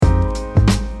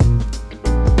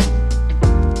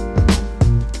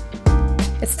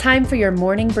time for your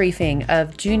morning briefing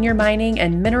of junior mining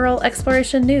and mineral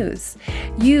exploration news.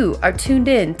 You are tuned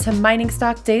in to Mining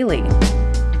Stock Daily.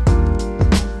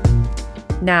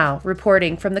 Now,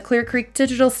 reporting from the Clear Creek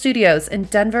Digital Studios in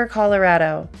Denver,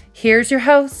 Colorado, here's your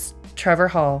host, Trevor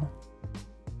Hall.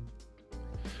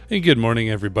 Hey, good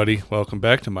morning, everybody. Welcome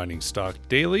back to Mining Stock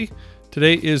Daily.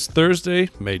 Today is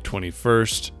Thursday, May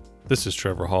 21st. This is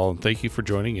Trevor Hall, and thank you for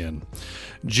joining in.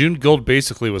 June gold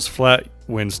basically was flat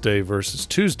Wednesday versus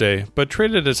Tuesday, but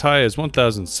traded as high as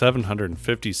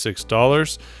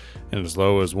 $1,756 and as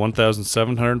low as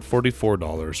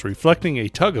 $1,744, reflecting a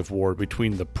tug-of-war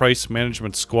between the price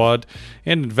management squad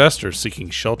and investors seeking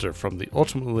shelter from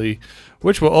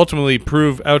which will ultimately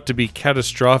prove out to be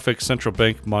catastrophic central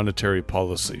bank monetary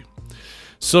policy.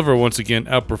 Silver once again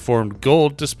outperformed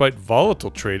gold despite volatile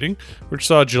trading, which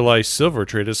saw July silver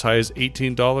trade as high as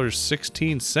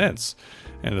 $18.16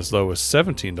 and as low as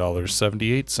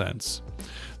 $17.78.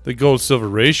 The gold-silver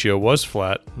ratio was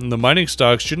flat, and the mining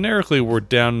stocks generically were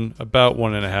down about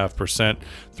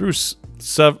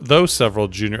 1.5%, though several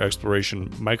junior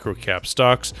exploration microcap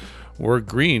stocks were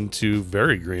green to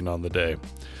very green on the day.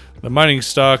 The Mining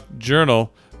Stock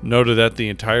Journal noted that the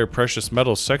entire precious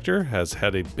metals sector has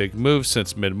had a big move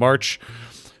since mid-March,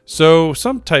 so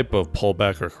some type of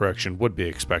pullback or correction would be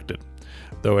expected,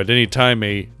 though at any time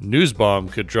a news bomb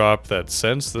could drop that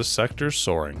sends the sector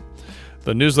soaring.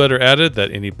 The newsletter added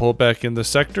that any pullback in the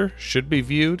sector should be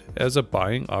viewed as a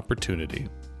buying opportunity.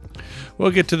 We'll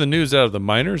get to the news out of the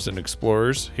miners and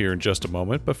explorers here in just a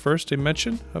moment, but first a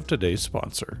mention of today's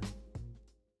sponsor.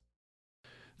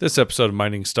 This episode of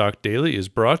Mining Stock Daily is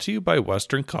brought to you by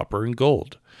Western Copper and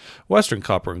Gold. Western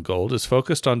Copper and Gold is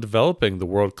focused on developing the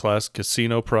world-class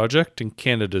casino project in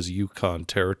Canada's Yukon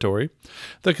Territory.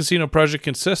 The casino project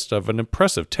consists of an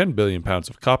impressive 10 billion pounds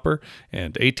of copper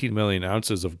and 18 million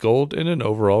ounces of gold in an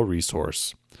overall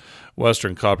resource.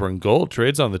 Western Copper and Gold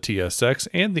trades on the TSX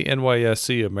and the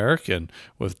NYSE American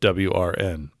with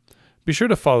WRN. Be sure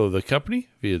to follow the company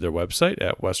via their website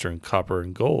at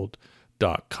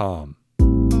westerncopperandgold.com.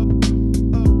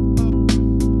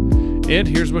 And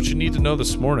here's what you need to know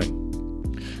this morning.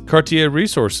 Cartier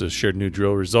Resources shared new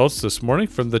drill results this morning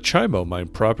from the Chimo mine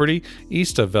property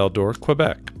east of Val-d'Or,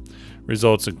 Quebec.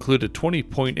 Results included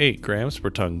 20.8 grams per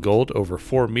ton gold over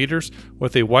 4 meters,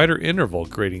 with a wider interval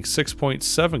grading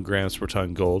 6.7 grams per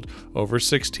ton gold over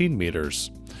 16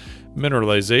 meters.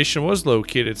 Mineralization was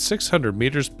located 600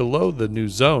 meters below the new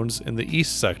zones in the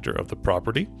east sector of the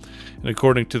property, and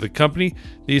according to the company,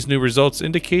 these new results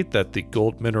indicate that the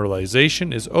gold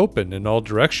mineralization is open in all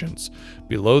directions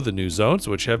below the new zones,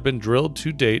 which have been drilled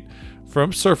to date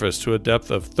from surface to a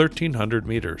depth of 1,300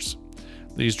 meters.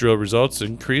 These drill results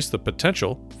increase the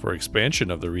potential for expansion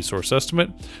of the resource estimate,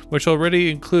 which already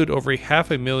include over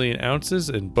 500,000 ounces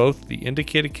in both the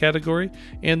indicated category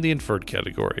and the inferred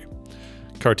category.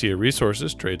 Cartier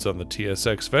Resources trades on the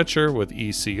TSX Venture with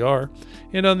ECR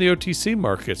and on the OTC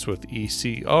markets with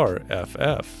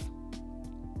ECRFF.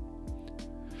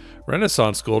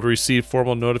 Renaissance Gold received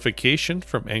formal notification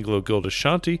from AngloGold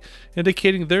Ashanti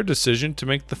indicating their decision to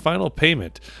make the final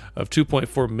payment of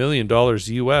 $2.4 million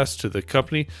US to the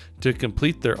company to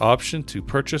complete their option to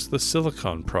purchase the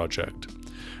Silicon project.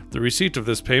 The receipt of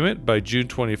this payment by June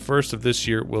 21st of this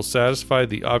year will satisfy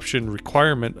the option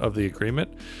requirement of the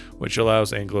agreement, which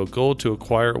allows AngloGold to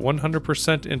acquire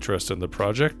 100% interest in the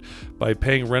project by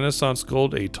paying Renaissance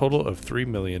Gold a total of $3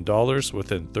 million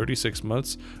within 36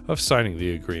 months of signing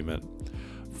the agreement.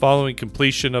 Following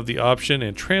completion of the option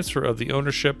and transfer of the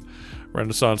ownership,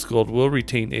 Renaissance Gold will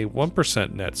retain a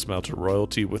 1% net smelter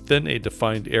royalty within a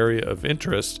defined area of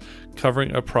interest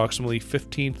covering approximately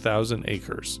 15,000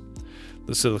 acres.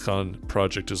 The Silicon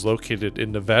project is located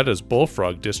in Nevada's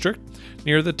Bullfrog District,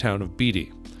 near the town of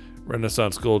Beatty.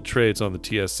 Renaissance Gold trades on the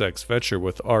TSX Venture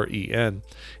with REN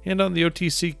and on the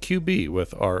OTCQB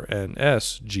with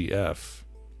RNSGF.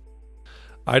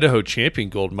 Idaho Champion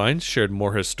Gold Mines shared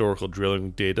more historical drilling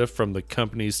data from the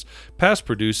company's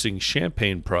past-producing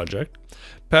Champagne project.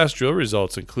 Past drill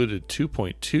results included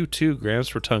 2.22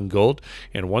 grams per ton gold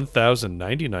and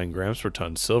 1,099 grams per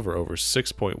ton silver over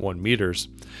 6.1 meters,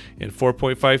 and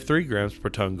 4.53 grams per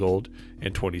ton gold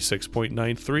and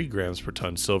 26.93 grams per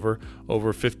ton silver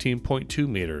over 15.2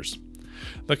 meters.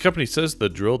 The company says the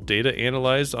drilled data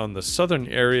analyzed on the southern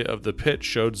area of the pit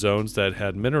showed zones that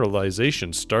had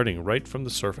mineralization starting right from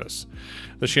the surface.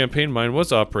 The Champagne mine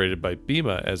was operated by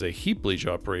Bema as a heap leach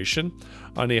operation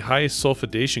on a high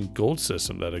sulfidation gold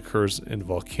system that occurs in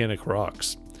volcanic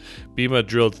rocks. Bema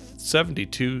drilled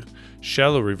 72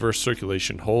 shallow reverse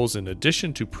circulation holes in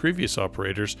addition to previous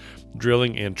operators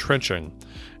drilling and trenching,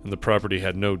 and the property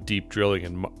had no deep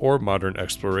drilling or modern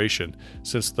exploration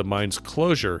since the mine's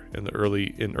closure in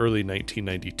early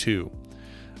 1992.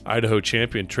 Idaho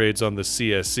Champion trades on the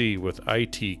CSE with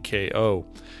ITKO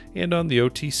and on the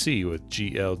OTC with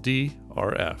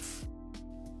GLDRF.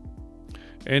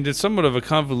 And it's somewhat of a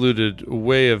convoluted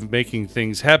way of making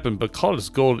things happen, but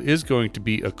Caldas Gold is going to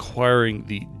be acquiring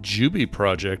the Juby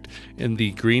project in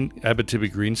the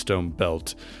Abitibi Greenstone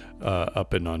Belt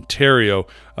up in Ontario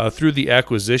through the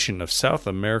acquisition of South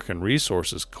American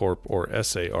Resources Corp, or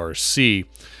SARC.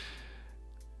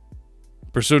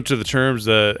 Pursuant to the terms,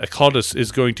 Caldas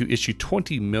is going to issue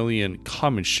 20 million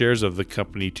common shares of the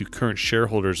company to current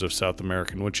shareholders of South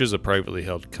American, which is a privately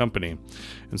held company.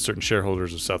 And certain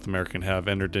shareholders of South American have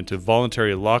entered into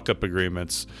voluntary lockup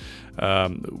agreements,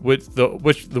 with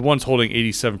the ones holding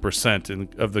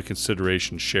 87% of the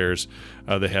consideration shares.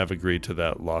 They have agreed to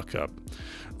that lockup.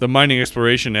 The mining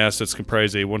exploration assets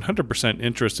comprise a 100%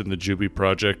 interest in the Juby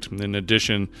project. In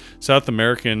addition, South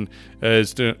American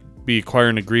is be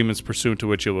acquiring agreements pursuant to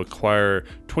which it will acquire a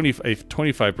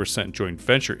 25% joint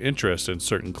venture interest in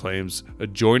certain claims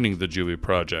adjoining the Juby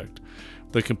project.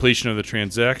 The completion of the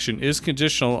transaction is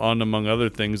conditional on, among other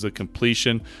things, the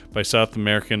completion by South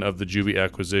American of the Juby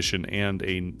acquisition and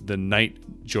the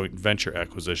Knight joint venture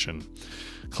acquisition.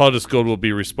 Caldas Gold will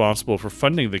be responsible for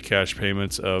funding the cash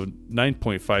payments of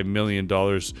 $9.5 million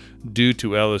due to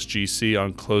LSGC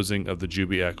on closing of the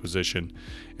Juby acquisition,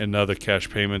 and other cash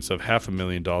payments of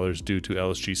 $500,000 due to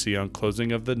LSGC on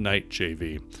closing of the Knight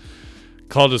JV.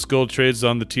 Caldas Gold trades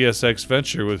on the TSX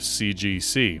Venture with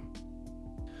CGC.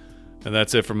 And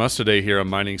that's it from us today here on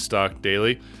Mining Stock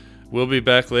Daily. We'll be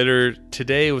back later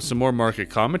today with some more market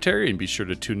commentary, and be sure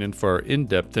to tune in for our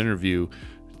in-depth interview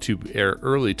to air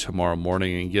early tomorrow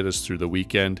morning and get us through the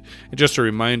weekend. And just a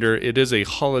reminder, it is a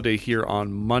holiday here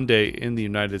on Monday in the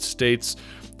United States,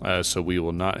 so we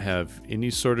will not have any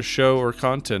sort of show or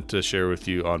content to share with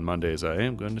you on Mondays. I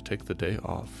am going to take the day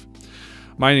off.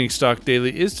 Mining Stock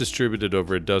Daily is distributed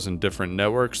over a dozen different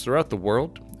networks throughout the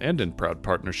world and in proud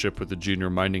partnership with the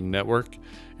Junior Mining Network.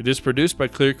 It is produced by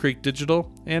Clear Creek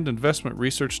Digital and Investment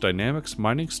Research Dynamics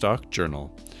Mining Stock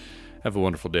Journal. Have a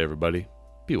wonderful day, everybody.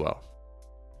 Be well.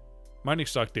 Mining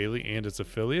Stock Daily and its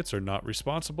affiliates are not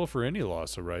responsible for any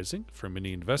loss arising from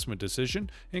any investment decision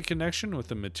in connection with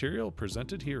the material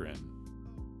presented herein.